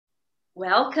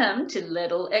Welcome to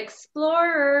Little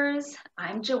Explorers.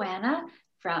 I'm Joanna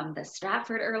from the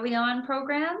Stratford Early On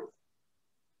program,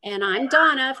 And I'm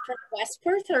Donna from West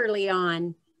Perth Early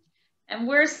On. and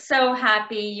we're so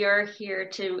happy you're here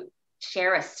to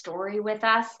share a story with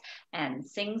us and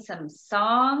sing some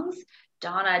songs.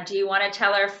 Donna, do you want to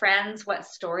tell our friends what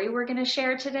story we're going to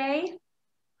share today?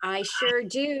 I sure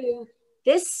do.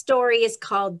 This story is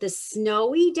called The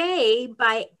Snowy Day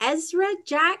by Ezra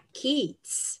Jack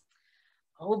Keats.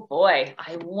 Oh boy,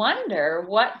 I wonder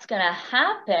what's going to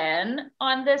happen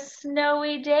on this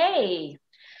snowy day.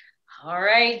 All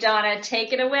right, Donna,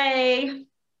 take it away.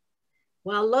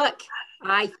 Well, look,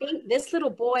 I think this little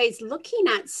boy is looking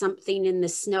at something in the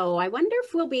snow. I wonder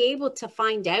if we'll be able to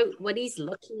find out what he's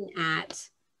looking at.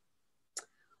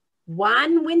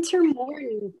 One winter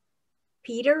morning,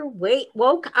 Peter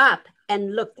woke up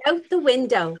and looked out the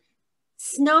window.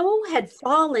 Snow had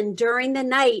fallen during the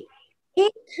night.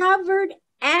 It covered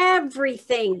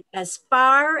everything as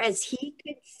far as he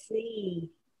could see,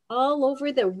 all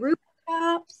over the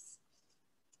rooftops.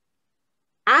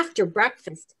 After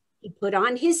breakfast, he put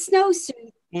on his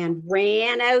snowsuit and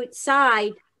ran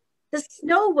outside. The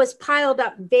snow was piled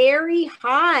up very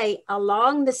high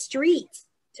along the streets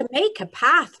to make a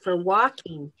path for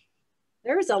walking.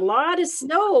 There's a lot of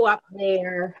snow up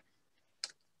there.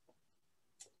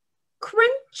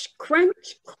 Crunch,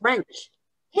 crunch, crunch.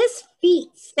 His feet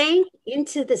sank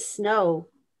into the snow.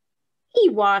 He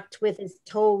walked with his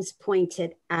toes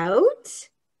pointed out.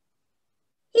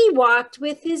 He walked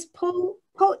with his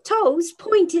toes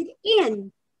pointed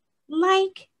in,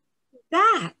 like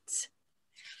that.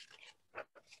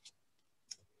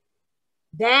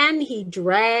 Then he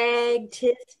dragged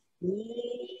his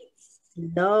feet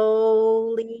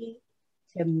slowly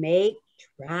to make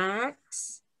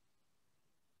tracks.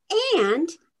 And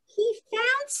he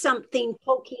found something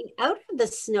poking out of the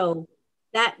snow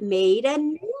that made a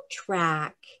new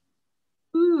track.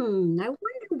 I wonder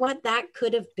what that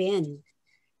could have been.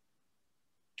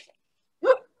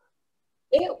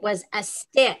 It was a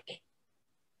stick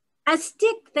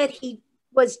that he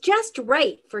was just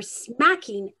right for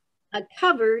smacking a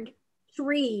covered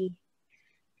tree.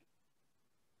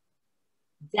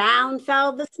 Down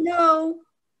fell the snow,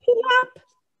 plop,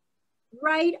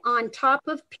 right on top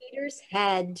of Peter's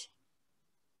head.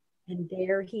 And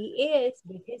there he is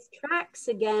with his tracks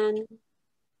again.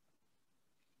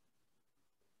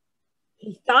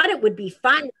 He thought it would be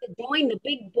fun to join the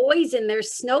big boys in their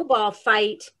snowball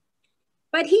fight,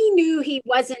 but he knew he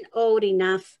wasn't old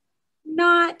enough.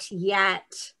 Not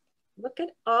yet. Look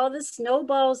at all the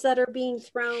snowballs that are being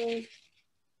thrown.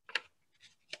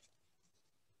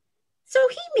 So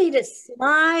he made a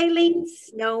smiling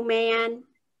snowman,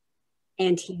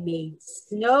 and he made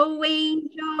snow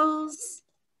angels.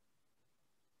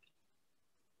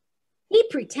 He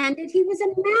pretended he was a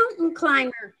mountain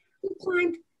climber. He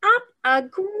climbed up a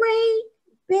great,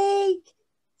 big,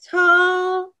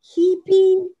 tall,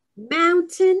 heaping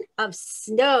mountain of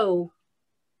snow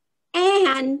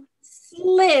and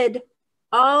slid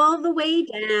all the way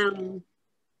down.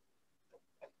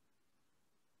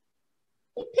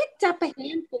 He picked up a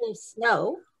handful of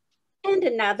snow and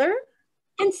another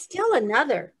and still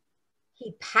another.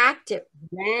 He packed it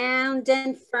round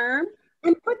and firm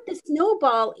and put the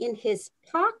snowball in his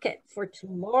pocket for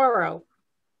tomorrow.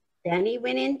 Then he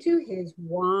went into his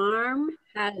warm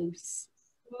house.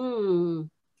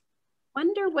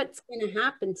 Wonder what's going to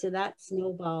happen to that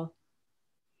snowball.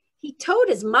 He told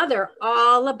his mother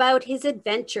all about his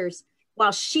adventures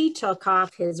while she took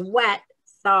off his wet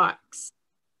socks.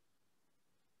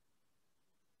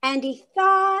 And he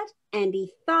thought, and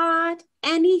he thought,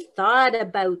 and he thought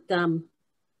about them.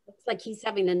 Looks like he's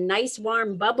having a nice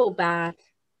warm bubble bath.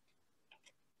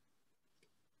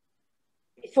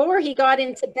 Before he got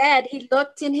into bed, he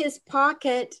looked in his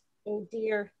pocket. Oh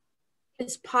dear,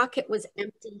 his pocket was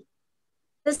empty.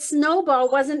 The snowball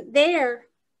wasn't there.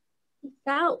 He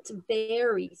felt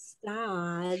very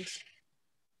sad.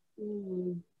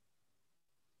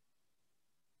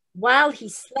 While he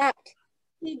slept,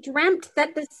 he dreamt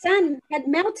that the sun had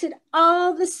melted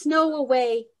all the snow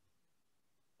away.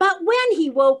 But when he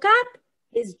woke up,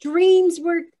 his dream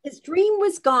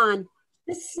was gone.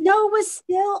 The snow was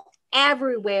still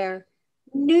everywhere.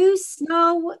 New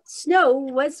snow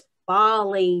was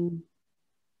falling.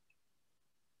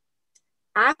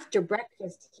 After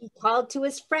breakfast, he called to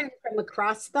his friend from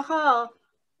across the hall,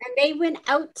 and they went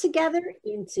out together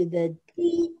into the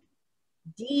deep,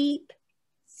 deep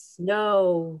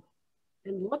snow.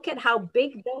 And look at how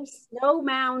big those snow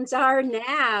mounds are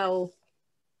now.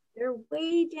 They're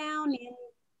way down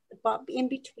in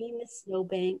between the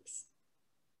snowbanks.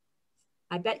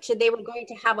 I bet you they were going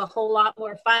to have a whole lot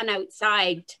more fun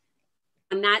outside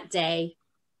on that day.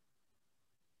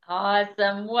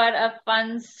 Awesome. What a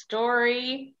fun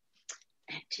story.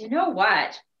 Do you know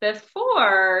what?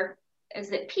 Before,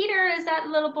 is it Peter? Is that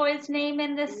little boy's name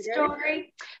in this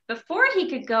story? Before he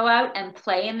could go out and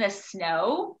play in the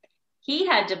snow, he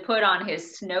had to put on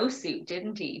his snowsuit,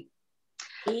 didn't he?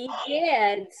 He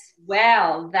did.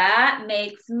 Well, that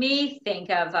makes me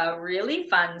think of a really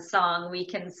fun song we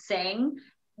can sing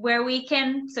where we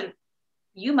can sort of,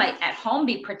 you might at home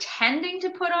be pretending to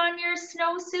put on your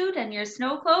snowsuit and your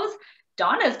snow clothes.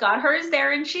 Donna's got hers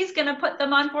there and she's going to put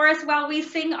them on for us while we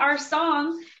sing our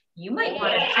song. You might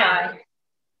want to try.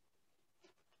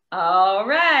 All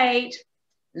right.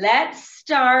 Let's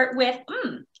start with,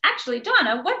 actually,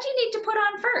 Donna, what do you need to put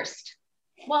on first?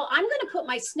 Well, I'm going to put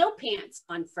my snow pants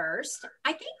on first.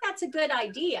 I think that's a good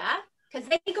idea because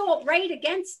they go right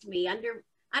against me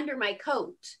under my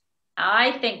coat.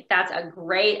 I think that's a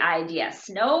great idea.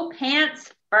 Snow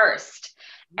pants first.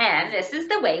 And this is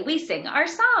the way we sing our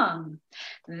song.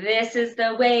 This is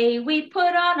the way we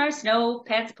put on our snow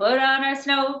pants, put on our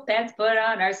snow pants, put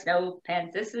on our snow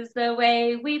pants. This is the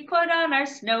way we put on our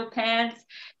snow pants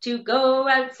to go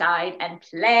outside and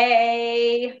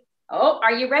play. Oh,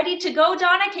 are you ready to go,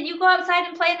 Donna? Can you go outside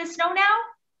and play in the snow now?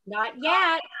 Not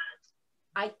yet.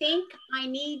 I think I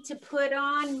need to put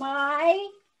on my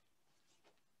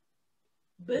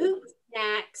boots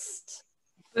next.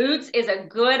 Boots is a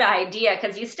good idea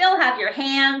because you still have your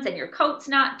hands and your coat's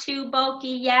not too bulky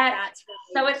yet. That's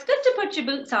right. So it's good to put your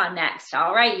boots on next.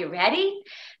 All right, you ready?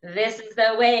 This is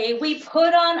the way we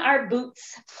put on our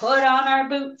boots, put on our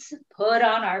boots, put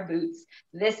on our boots.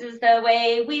 This is the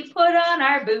way we put on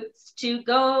our boots to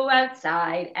go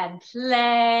outside and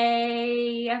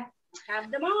play. Have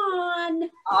them on.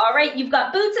 All right, you've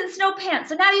got boots and snow pants.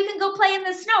 So now you can go play in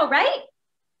the snow, right?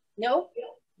 Nope.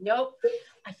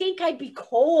 I think I'd be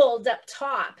cold up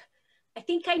top. I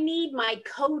think I need my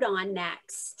coat on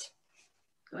next.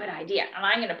 Good idea. And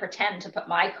I'm going to pretend to put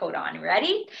my coat on.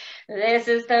 Ready? This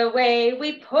is the way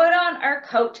we put on our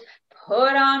coat,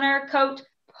 put on our coat,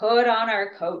 put on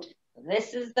our coat.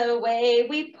 This is the way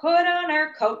we put on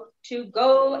our coat to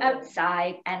go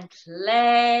outside and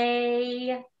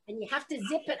play. And you have to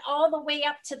zip it all the way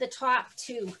up to the top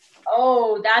too.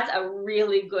 Oh, that's a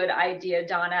really good idea,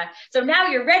 Donna. So now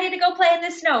you're ready to go play in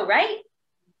the snow, right?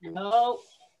 No,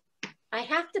 I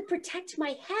have to protect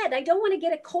my head. I don't want to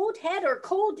get a cold head or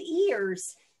cold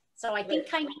ears. So I think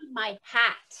I need my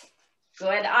hat.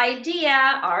 Good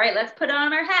idea. All right, let's put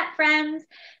on our hat, friends.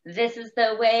 This is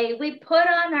the way we put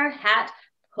on our hat,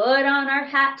 put on our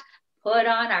hat, put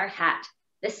on our hat.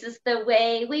 This is the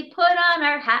way we put on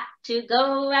our hat to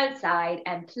go outside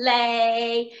and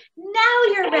play. Now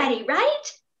you're ready,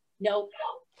 right? Nope.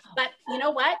 But you know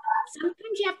what?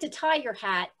 Sometimes you have to tie your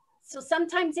hat. So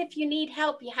sometimes if you need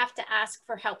help, you have to ask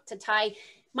for help to tie.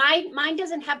 Mine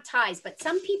doesn't have ties, but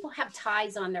some people have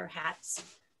ties on their hats.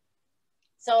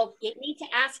 So you need to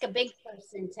ask a big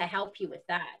person to help you with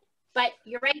that. But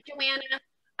you're right, Joanna.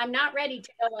 I'm not ready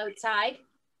to go outside.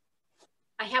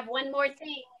 I have one more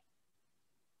thing.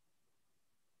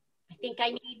 I think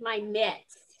I need my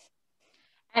mitts.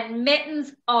 And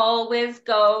mittens always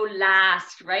go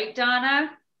last, right,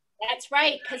 Donna? That's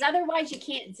right, because otherwise you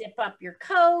can't zip up your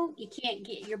coat, you can't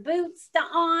get your boots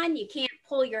on, you can't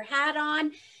pull your hat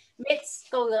on. Mitts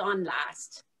go on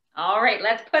last. All right,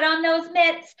 let's put on those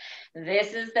mitts.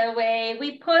 This is the way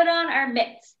we put on our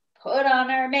mitts, put on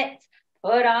our mitts,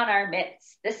 put on our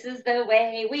mitts. This is the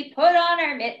way we put on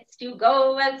our mitts to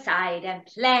go outside and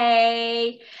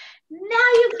play. Now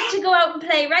you get to go out and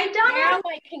play, right, Donna? Now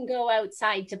I can go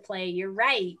outside to play. You're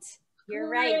right. You're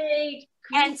right.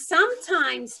 And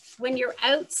sometimes when you're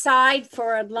outside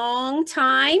for a long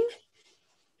time,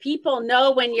 people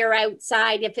know when you're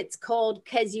outside if it's cold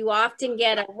because you often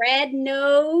get a red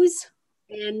nose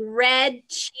and red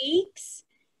cheeks.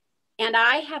 And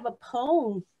I have a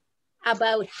poem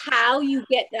about how you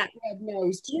get that red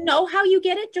nose. Do you know how you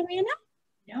get it, Joanna?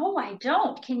 No, I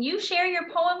don't. Can you share your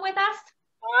poem with us?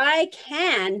 I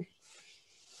can.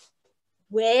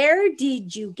 Where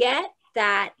did you get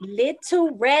that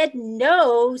little red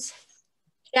nose?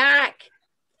 Jack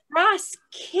Frost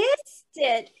kissed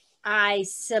it, I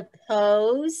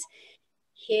suppose.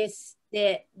 Kissed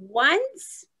it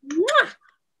once, mwah.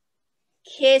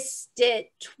 Kissed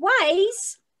it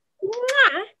twice,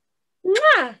 mwah,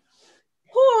 mwah.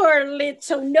 Poor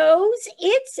little nose,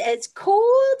 it's as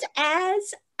cold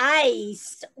as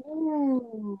ice.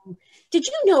 Ooh. Did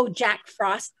you know Jack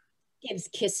Frost gives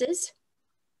kisses?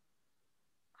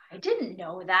 I didn't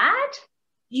know that.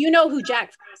 Do you know who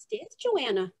Jack Frost is,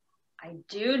 Joanna? I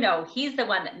do know. He's the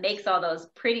one that makes all those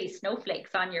pretty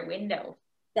snowflakes on your window.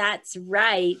 That's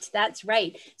right. That's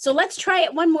right. So let's try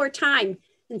it one more time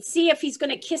and see if he's going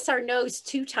to kiss our nose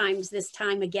 2 times this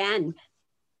time again.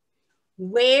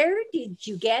 Where did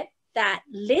you get that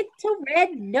little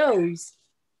red nose?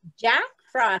 Jack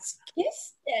Frost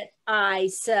kissed it, I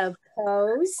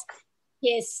suppose.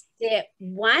 Kissed it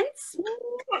once,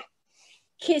 mwah.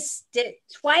 Kissed it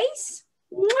twice,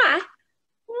 mwah,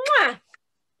 mwah.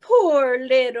 Poor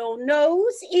little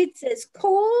nose, it's as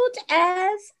cold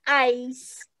as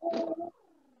ice.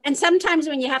 And sometimes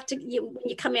when when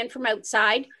you come in from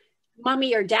outside,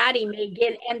 mommy or daddy may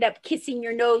end up kissing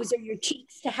your nose or your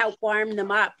cheeks to help warm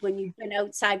them up when you've been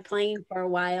outside playing for a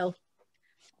while.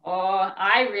 Oh,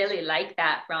 I really like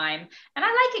that rhyme. And I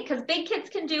like it because big kids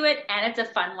can do it, and it's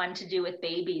a fun one to do with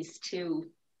babies too.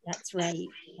 That's right.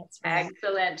 That's right.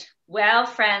 Excellent. Well,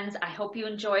 friends, I hope you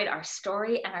enjoyed our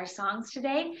story and our songs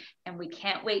today. And we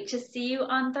can't wait to see you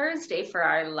on Thursday for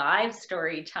our live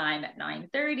story time at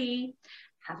 9:30.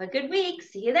 Have a good week.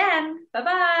 See you then.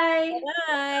 Bye-bye.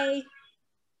 Bye.